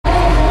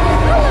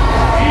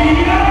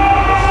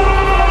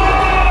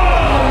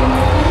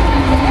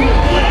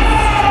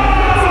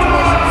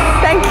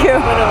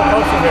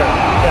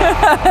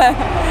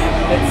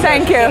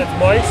Thank you. It's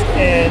moist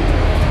and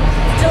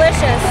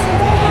delicious.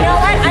 You know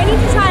what? I need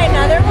to try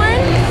another one.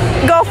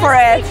 Go for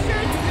it. Make sure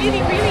it's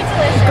really, really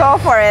delicious. Go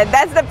for it.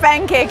 That's the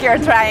pancake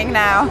you're trying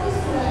now.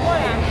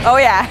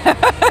 Oh yeah.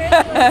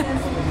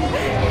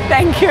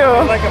 Thank you.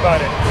 what do you like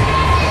about it?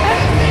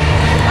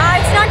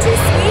 It's not too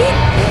sweet.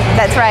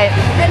 That's right.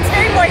 And it's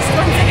very moist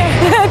once again.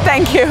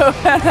 Thank you.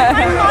 I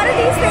find a lot of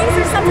these things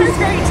are sometimes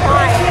very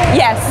dry.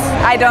 Yes,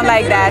 I don't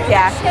like that.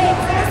 Yeah. Shakes.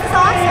 This is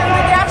awesome.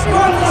 Like it actually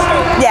wants to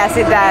shake. Yes,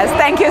 it does.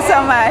 Thank you so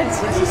much.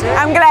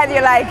 I'm glad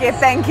you like it.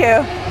 Thank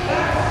you.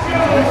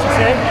 What did she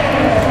say?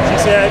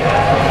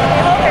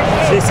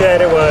 She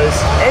said it was.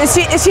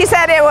 She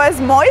said it was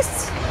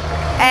moist,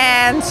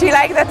 and she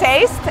liked the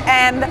taste.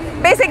 And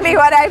basically,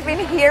 what I've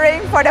been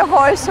hearing for the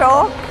whole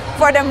show,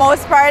 for the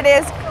most part,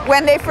 is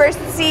when they first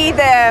see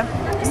the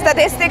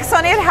statistics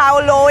on it, how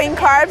low in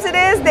carbs it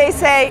is, they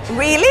say,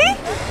 really?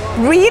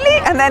 Really?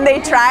 And then they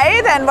try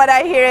it, and what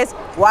I hear is,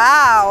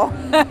 wow.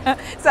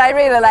 So I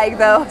really like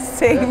those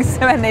things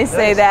when they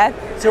say that.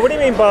 So what do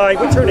you mean by,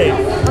 what's her name?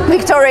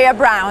 Viktoria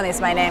Brown is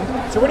my name.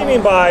 So what do you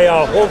mean by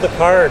Hold the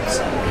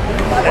Carbs?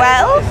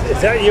 Well, is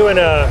that you in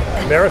a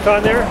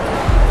marathon there?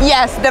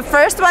 yes, the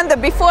first one, the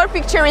before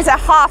picture is a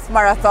half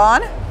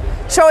marathon,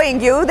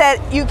 showing you that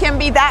you can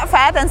be that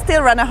fat and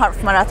still run a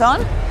half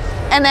marathon.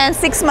 And then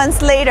 6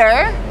 months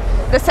later,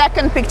 the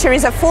second picture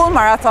is a full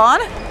marathon.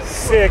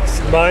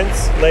 6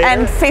 months later?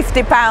 And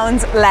 50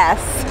 pounds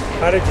less.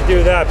 How did you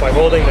do that? By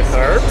holding the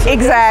carbs?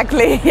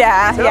 Exactly,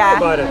 yeah. Tell me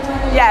about it.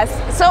 Yes,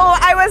 so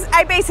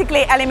I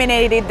basically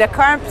eliminated the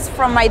carbs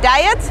from my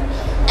diet,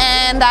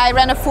 and I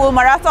ran a full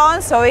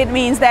marathon, so it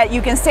means that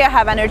you can still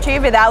have energy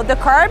without the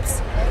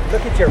carbs.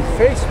 Look at your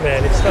face,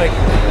 man. It's like...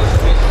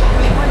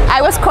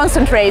 I was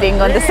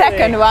concentrating on the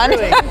second one.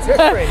 Really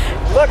different.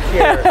 Look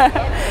here.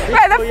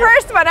 Well, the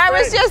first one I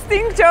was just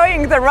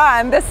enjoying the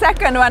run. The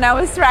second one I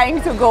was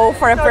trying to go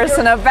for a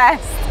personal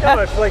best. No,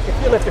 it's like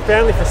if you left your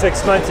family for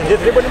 6 months and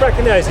they wouldn't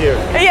recognize you.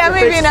 Yeah, your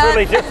maybe face not. is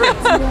really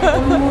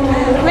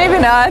different. Maybe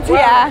not, Wow.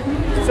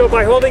 yeah. So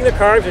by holding the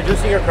carbs,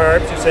 reducing your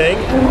carbs, you're saying?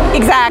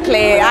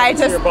 Exactly. I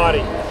just your body.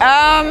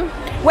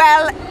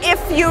 well, if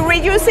you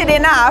reduce it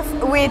enough,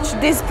 which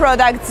these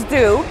products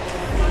do,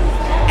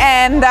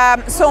 and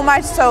so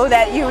much so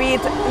that you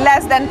eat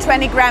less than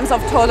 20 grams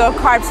of total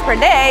carbs per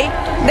day,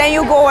 then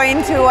you go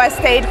into a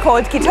state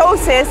called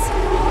ketosis,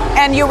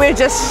 and you will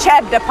just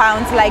shed the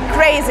pounds like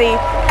crazy,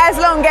 as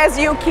long as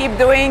you keep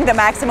doing the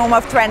maximum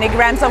of 20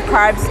 grams of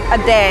carbs a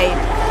day.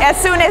 As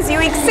soon as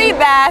you exceed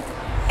that,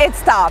 it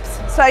stops.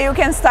 So you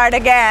can start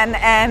again,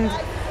 and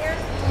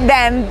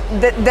then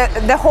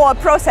the whole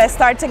process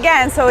starts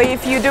again. So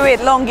if you do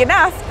it long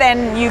enough,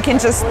 then you can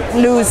just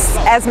lose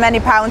as many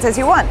pounds as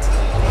you want.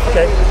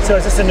 Okay, so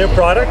is this a new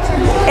product?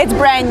 It's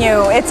brand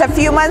new. It's a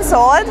few months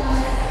old,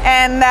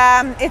 and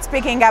it's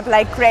picking up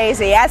like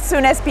crazy. As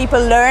soon as people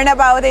learn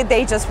about it,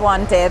 they just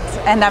want it,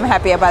 and I'm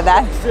happy about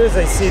that. As soon as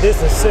they see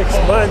this in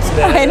 6 months,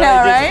 man, I know,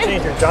 right?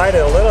 Change your diet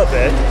a little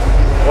bit.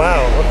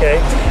 Wow, okay.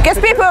 Because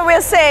people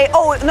will say,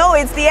 oh, no,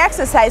 it's the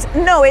exercise.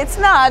 No, it's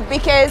not,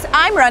 because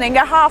I'm running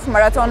a half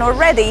marathon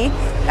already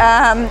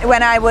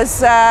when I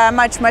was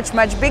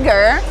much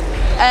bigger.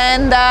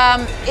 And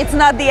it's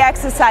not the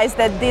exercise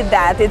that did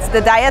that, it's the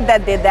diet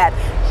that did that.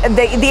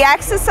 The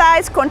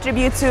exercise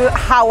contributes to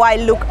how I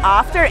look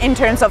after in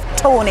terms of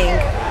toning,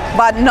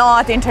 but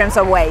not in terms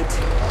of weight.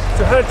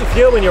 So how did you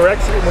feel when you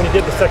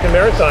did the second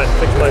marathon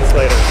 6 months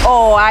later?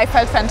 Oh, I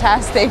felt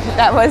fantastic.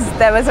 That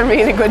was a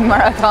really good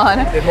marathon.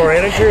 You had more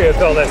energy, or you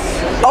felt less?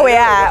 Oh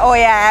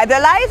yeah. The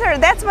lighter,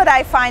 that's what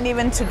I find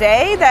even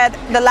today, that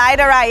the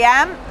lighter I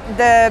am,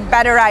 the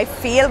better I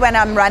feel when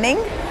I'm running.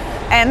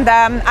 And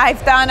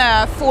I've done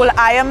a full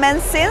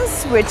Ironman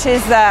since, which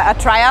is a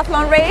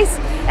triathlon race,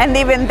 and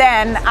even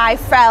then I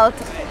felt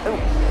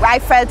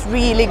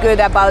really good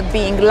about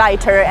being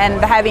lighter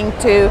and having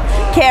to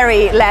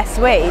carry less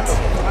weight.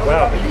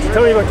 Wow. So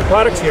tell me about the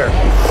products here.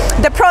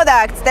 The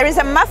products, there is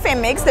a muffin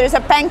mix, there is a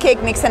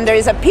pancake mix, and there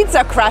is a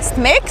pizza crust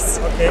mix.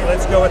 Okay,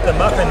 let's go with the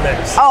muffin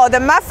mix. Oh,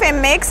 the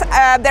muffin mix,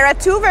 there are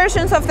two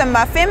versions of the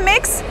muffin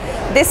mix.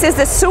 This is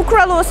the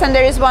sucralose, and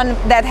there is one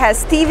that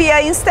has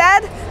stevia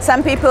instead.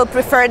 Some people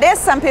prefer this,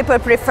 some people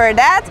prefer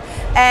that.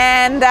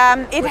 And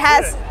it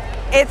has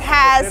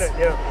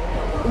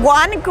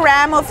 1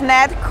 gram of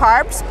net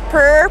carbs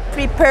per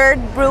prepared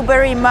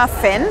blueberry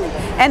muffin,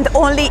 and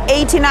only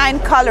 89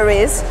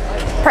 calories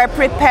per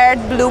prepared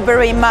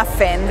blueberry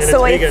muffin. And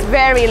so it's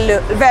very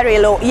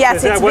low.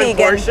 Yes, it's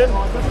vegan. Is that 1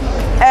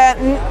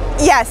 portion?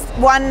 Yes,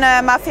 one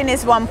muffin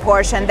is 1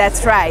 portion,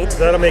 that's right. So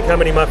that'll make how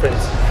many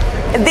muffins?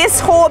 This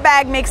whole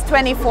bag makes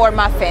 24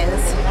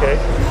 muffins. Okay,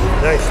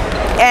 nice.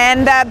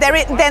 And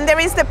then there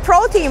is the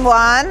protein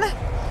one,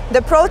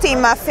 the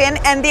protein muffin,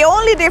 and the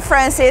only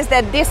difference is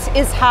that this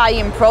is high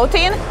in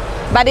protein,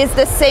 but it's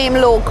the same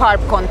low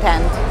carb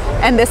content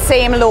and the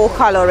same low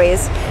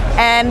calories.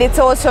 And it's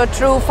also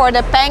true for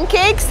the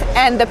pancakes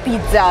and the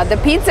pizza. The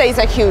pizza is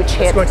a huge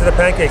hit. Let's go to the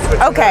pancakes.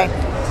 Okay.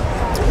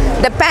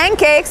 The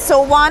pancakes,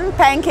 so one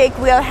pancake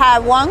will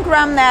have 1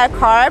 gram net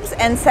carbs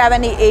and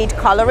 78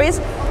 calories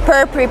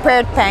per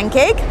prepared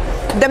pancake.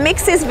 The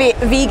mix is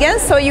vegan,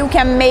 so you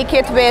can make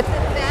it with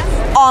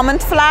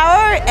almond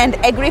flour and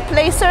egg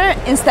replacer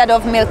instead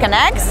of milk and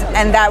eggs,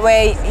 and that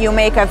way you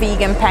make a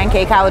vegan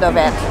pancake out of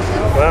it.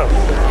 Wow.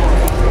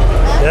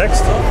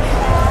 Next?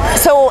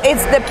 So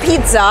it's the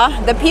pizza.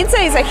 The pizza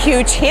is a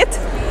huge hit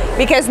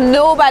because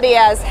nobody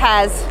else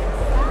has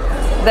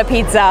the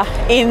pizza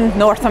in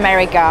North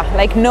America.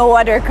 Like no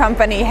other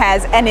company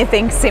has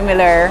anything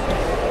similar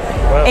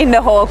in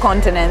the whole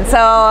continent. So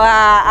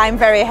I'm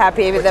very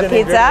happy with the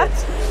pizza.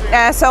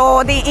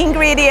 So the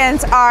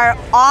ingredients are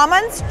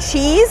almonds,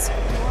 cheese,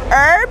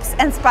 herbs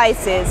and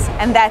spices,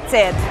 and that's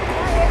it.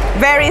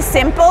 Very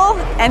simple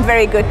and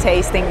very good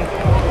tasting.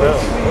 Wow,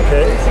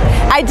 okay.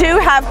 I do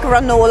have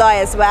granola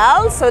as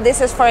well. So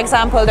this is, for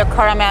example, the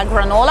caramel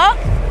granola.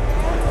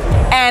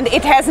 And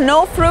it has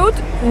no fruit,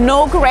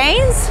 no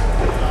grains,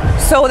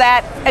 so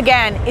that,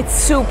 again, it's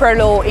super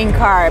low in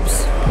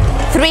carbs.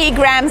 3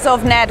 grams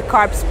of net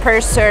carbs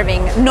per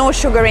serving, no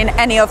sugar in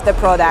any of the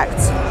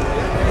products.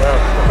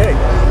 Wow,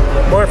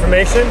 okay. More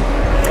information?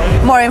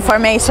 More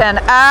information.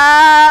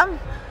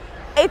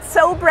 It's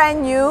so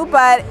brand new,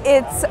 but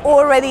it's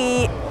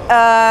already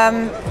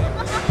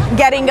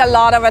getting a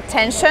lot of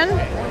attention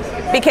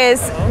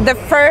because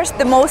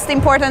the most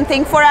important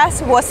thing for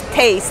us was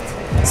taste.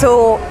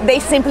 So they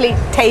simply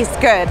taste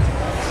good.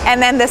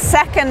 And then the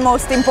second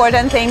most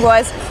important thing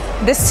was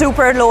the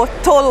super low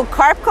total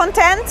carb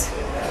content.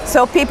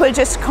 So people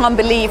just can't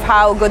believe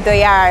how good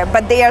they are.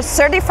 But they are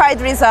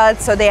certified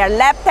results, so they are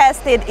lab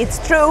tested. It's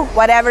true.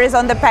 Whatever is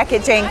on the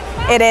packaging,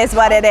 it is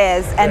what it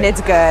is, and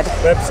it's good.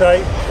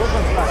 Website?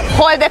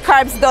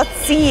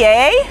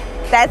 holdthecarbs.ca.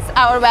 That's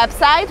our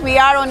website. We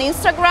are on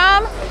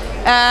Instagram.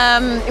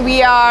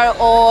 We are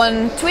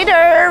on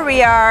Twitter.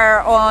 We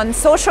are on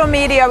social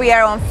media. We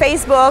are on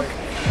Facebook.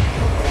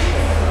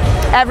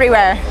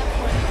 Everywhere.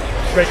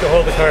 Great to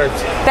hold the carbs.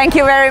 Thank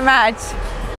you very much.